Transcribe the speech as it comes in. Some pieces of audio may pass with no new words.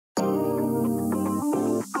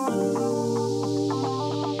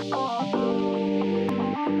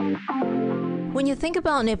When you think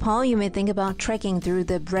about Nepal, you may think about trekking through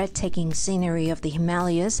the breathtaking scenery of the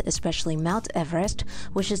Himalayas, especially Mount Everest,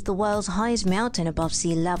 which is the world's highest mountain above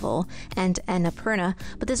sea level, and Annapurna.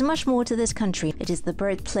 But there's much more to this country. It is the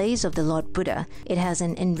birthplace of the Lord Buddha. It has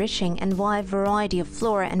an enriching and wide variety of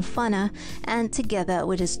flora and fauna, and together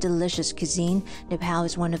with its delicious cuisine, Nepal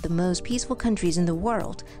is one of the most peaceful countries in the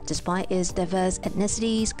world. Despite its diverse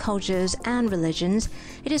ethnicities, cultures, and religions,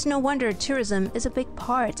 it is no wonder tourism is a big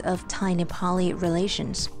part of Thai-Nepali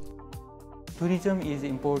relations. Tourism is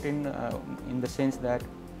important in the sense that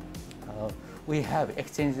we have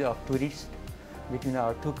exchange of tourists between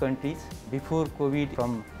our two countries. Before COVID,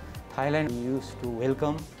 from Thailand, we used to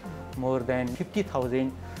welcome more than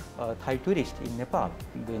 50,000 Thai tourists in Nepal.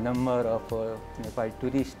 The number of Nepal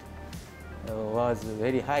tourists was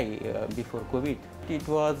very high before COVID. It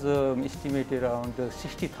was estimated around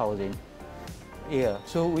 60,000 a year.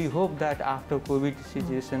 So we hope that after COVID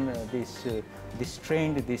situation, this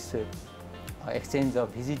trend, this exchange of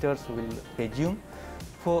visitors will resume.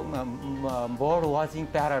 For bird watching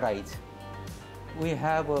paradise, we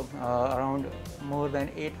have around more than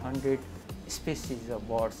 800 species of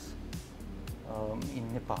birds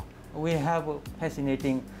in Nepal. We have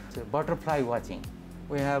fascinating butterfly watching.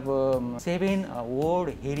 We have 7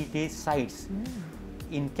 World Heritage Sites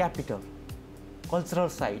in capital, cultural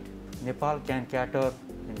site. Nepal can cater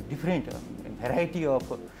different variety of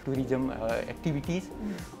tourism activities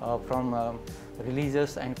from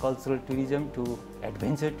religious and cultural tourism to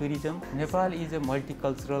adventure tourism. Nepal is a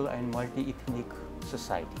multicultural and multi-ethnic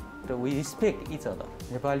society. So we respect each other.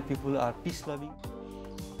 Nepali people are peace-loving.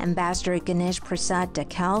 Ambassador Ganesh Prasad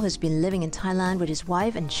Dhakal has been living in Thailand with his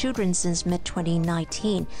wife and children since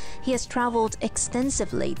mid-2019. He has traveled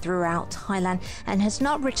extensively throughout Thailand and has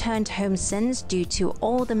not returned home since due to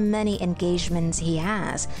all the many engagements he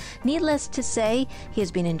has. Needless to say, he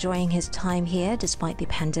has been enjoying his time here despite the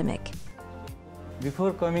pandemic.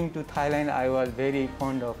 Before coming to Thailand, I was very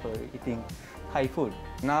fond of eating Thai food.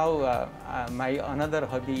 Now my another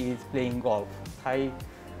hobby is playing golf. Thai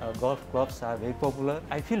golf clubs are very popular.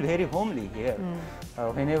 I feel very homely here.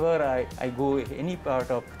 Whenever I go any part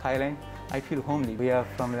of Thailand, I feel homely. We are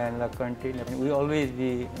from landlocked country, and we always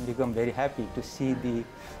become very happy to see the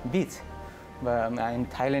beach. And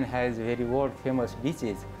Thailand has very world famous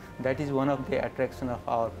beaches. That is one of the attractions of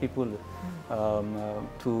our people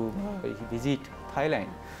to visit Thailand.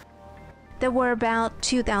 There were about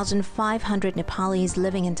 2,500 Nepalis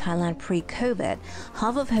living in Thailand pre-COVID,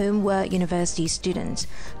 half of whom were university students.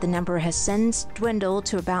 The number has since dwindled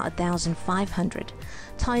to about 1,500.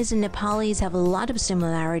 Thais and Nepalis have a lot of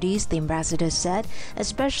similarities, the ambassador said,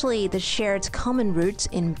 especially the shared common roots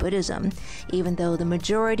in Buddhism, even though the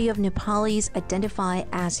majority of Nepalis identify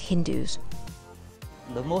as Hindus.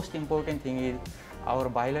 The most important thing is our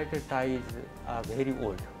bilateral ties are very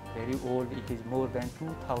old. Very old, it is more than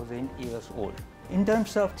 2,000 years old. In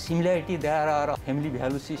terms of similarity, there are family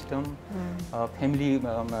value system, family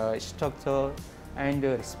structure, and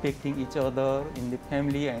respecting each other in the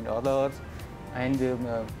family and others, and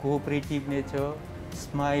cooperative nature,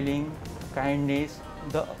 smiling, kindness.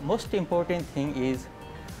 The most important thing is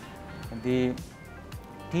the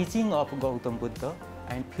teaching of Gautam Buddha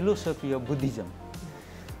and philosophy of Buddhism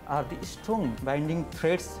are the strong binding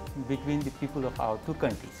threads between the people of our two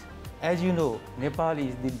countries. As you know, Nepal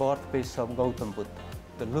is the birthplace of Gautam Buddha.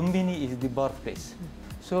 The Lumbini is the birthplace.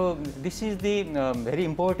 So this is the very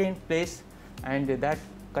important place, and that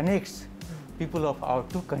connects people of our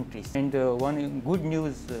two countries. And one good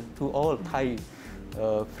news to all Thai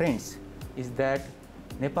friends is that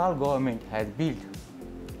Nepal government has built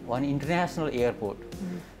one international airport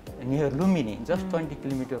near Lumbini, just 20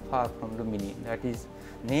 kilometers far from Lumbini. That is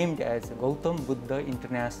named as Gautam Buddha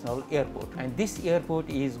International Airport. And this airport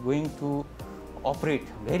is going to operate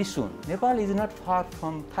very soon. Nepal is not far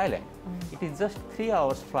from Thailand. It is just 3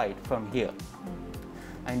 hours flight from here.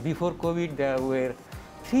 And before COVID, there were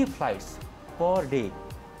 3 flights per day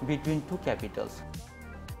between two capitals.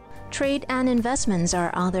 Trade and investments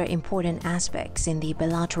are other important aspects in the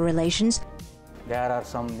bilateral relations. There are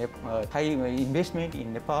some Thai investment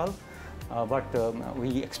in Nepal, but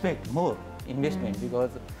we expect more investment because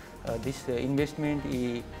this investment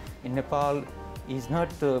in Nepal is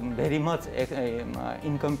not very much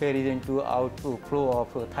in comparison to outflow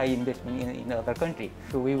of Thai investment in other countries.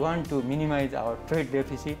 So we want to minimize our trade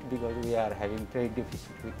deficit because we are having trade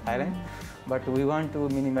deficit with Thailand, but we want to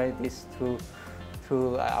minimize this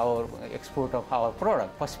through our export of our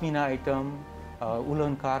product, Pashmina item,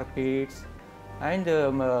 woolen carpets, and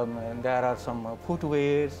there are some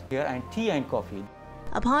footwears here, and tea and coffee.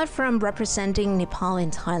 Apart from representing Nepal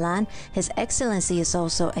in Thailand, His Excellency is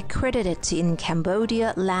also accredited in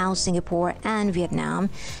Cambodia, Laos, Singapore, and Vietnam.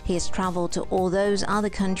 He has traveled to all those other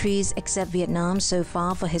countries except Vietnam so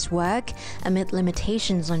far for his work, amid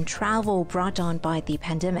limitations on travel brought on by the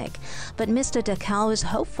pandemic. But Mr. Dhakal is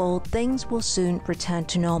hopeful things will soon return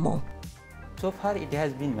to normal. So far it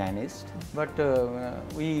has been managed, but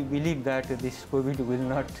we believe that this COVID will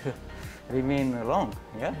not remain long.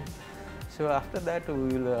 Yeah? So after that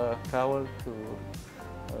we will travel to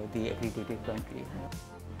the accredited country.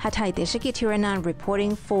 Hathai Deshakitiranan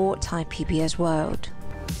reporting for Thai PBS World.